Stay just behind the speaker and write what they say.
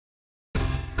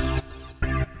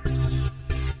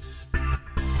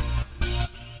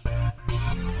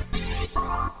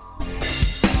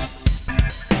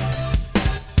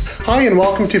Hi and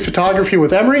welcome to Photography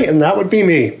with Imre, and that would be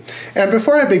me. And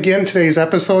before I begin today's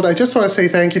episode, I just want to say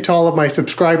thank you to all of my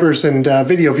subscribers and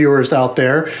video viewers out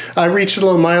there. I've reached a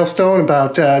little milestone,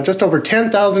 about just over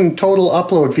 10,000 total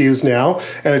upload views now,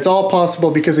 and it's all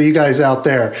possible because of you guys out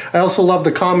there. I also love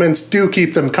the comments. Do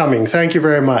keep them coming. Thank you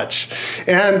very much.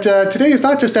 And today is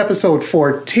not just episode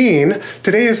 14.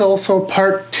 Today is also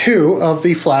part 2 of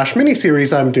the Flash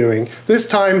mini-series I'm doing. This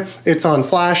time, it's on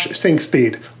flash sync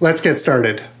speed. Let's get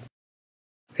started.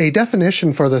 A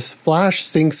definition for this flash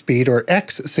sync speed, or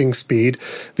X sync speed,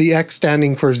 the X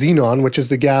standing for xenon, which is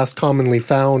the gas commonly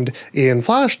found in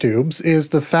flash tubes, is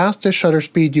the fastest shutter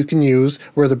speed you can use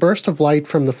where the burst of light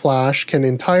from the flash can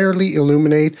entirely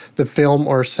illuminate the film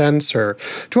or sensor.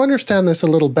 To understand this a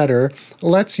little better,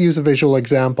 let's use a visual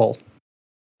example.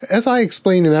 As I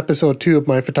explained in episode 2 of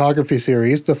my photography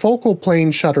series, the focal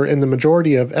plane shutter in the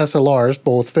majority of SLRs,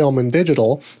 both film and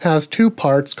digital, has two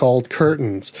parts called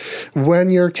curtains. When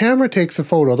your camera takes a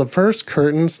photo, the first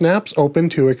curtain snaps open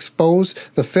to expose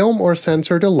the film or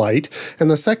sensor to light, and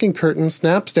the second curtain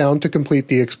snaps down to complete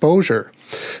the exposure.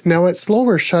 Now at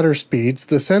slower shutter speeds,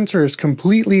 the sensor is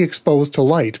completely exposed to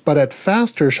light, but at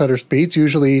faster shutter speeds,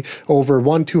 usually over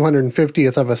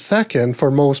 1/250th of a second for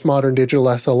most modern digital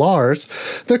SLRs,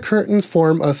 the curtains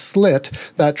form a slit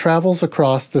that travels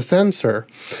across the sensor.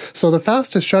 So the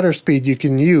fastest shutter speed you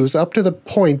can use up to the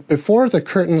point before the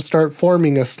curtains start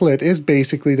forming a slit is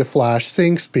basically the flash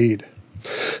sync speed.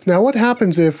 Now what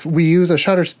happens if we use a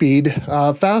shutter speed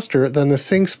faster than the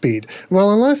sync speed?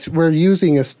 Well, unless we're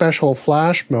using a special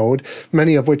flash mode,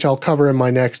 many of which I'll cover in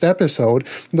my next episode,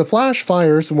 the flash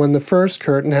fires when the first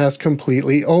curtain has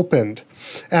completely opened.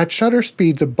 At shutter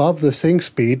speeds above the sync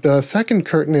speed, the second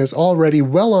curtain is already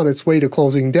well on its way to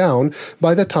closing down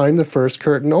by the time the first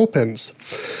curtain opens.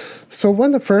 So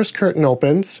when the first curtain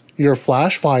opens, your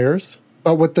flash fires,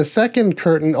 but with the second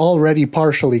curtain already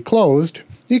partially closed,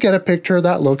 you get a picture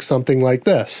that looks something like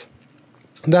this.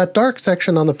 That dark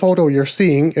section on the photo you're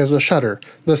seeing is a shutter,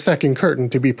 the second curtain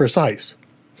to be precise.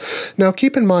 Now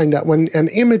keep in mind that when an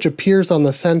image appears on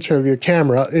the sensor of your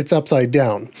camera, it's upside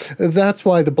down. That's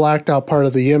why the blacked out part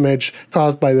of the image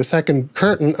caused by the second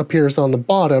curtain appears on the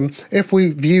bottom if we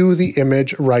view the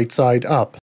image right side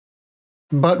up.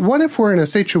 But what if we're in a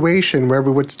situation where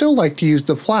we would still like to use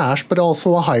the flash but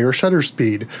also a higher shutter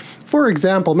speed? For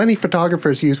example, many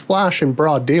photographers use flash in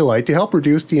broad daylight to help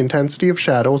reduce the intensity of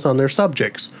shadows on their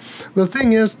subjects. The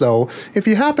thing is though, if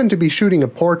you happen to be shooting a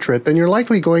portrait, then you're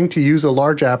likely going to use a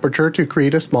large aperture to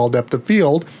create a small depth of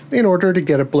field in order to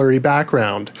get a blurry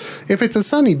background. If it's a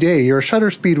sunny day, your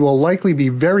shutter speed will likely be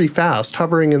very fast,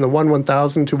 hovering in the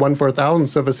 1/1000 to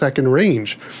 1/4000th of a second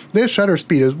range. This shutter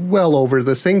speed is well over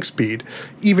the sync speed.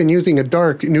 Even using a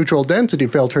dark neutral density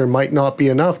filter might not be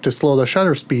enough to slow the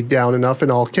shutter speed down enough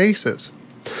in all cases.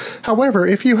 However,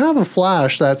 if you have a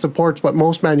flash that supports what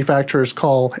most manufacturers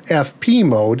call FP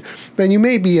mode, then you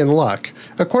may be in luck.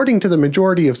 According to the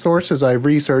majority of sources I've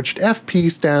researched, FP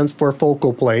stands for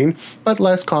focal plane, but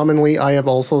less commonly I have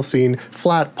also seen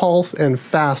flat pulse and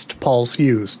fast pulse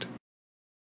used.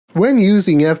 When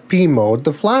using FP mode,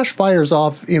 the flash fires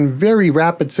off in very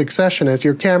rapid succession as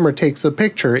your camera takes the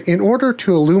picture in order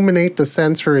to illuminate the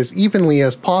sensor as evenly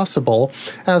as possible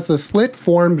as the slit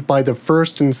formed by the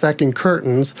first and second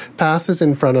curtains passes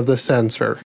in front of the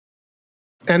sensor.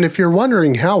 And if you're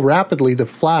wondering how rapidly the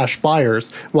flash fires,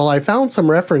 well, I found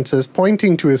some references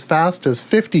pointing to as fast as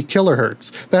 50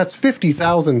 kilohertz. That's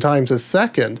 50,000 times a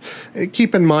second.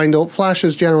 Keep in mind, though,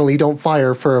 flashes generally don't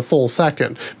fire for a full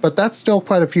second, but that's still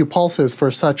quite a few pulses for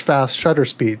such fast shutter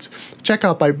speeds. Check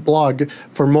out my blog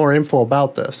for more info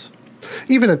about this.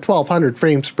 Even at 1200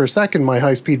 frames per second, my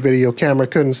high-speed video camera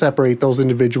couldn't separate those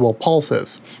individual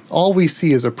pulses. All we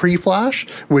see is a pre-flash,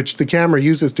 which the camera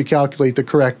uses to calculate the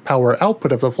correct power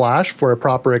output of the flash for a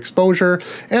proper exposure,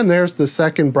 and there's the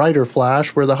second brighter flash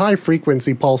where the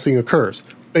high-frequency pulsing occurs.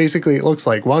 Basically, it looks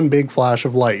like one big flash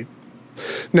of light.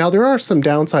 Now there are some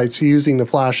downsides to using the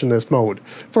flash in this mode.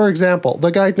 For example, the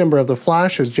guide number of the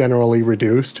flash is generally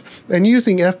reduced, and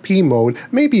using FP mode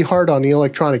may be hard on the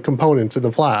electronic components in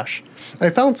the flash. I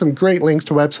found some great links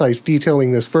to websites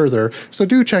detailing this further, so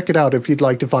do check it out if you'd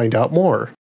like to find out more.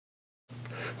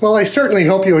 Well, I certainly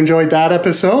hope you enjoyed that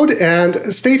episode, and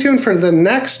stay tuned for the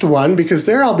next one, because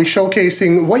there I'll be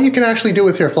showcasing what you can actually do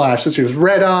with your flash, such as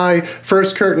red eye,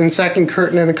 first curtain, second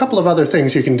curtain, and a couple of other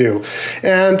things you can do.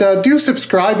 And do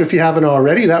subscribe if you haven't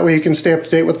already, that way you can stay up to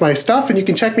date with my stuff, and you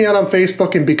can check me out on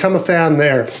Facebook and become a fan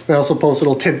there. I also post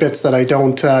little tidbits that I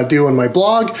don't do on my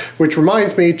blog, which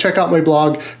reminds me, check out my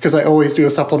blog, because I always do a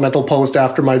supplemental post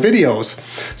after my videos.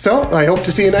 So, I hope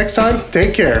to see you next time.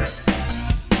 Take care.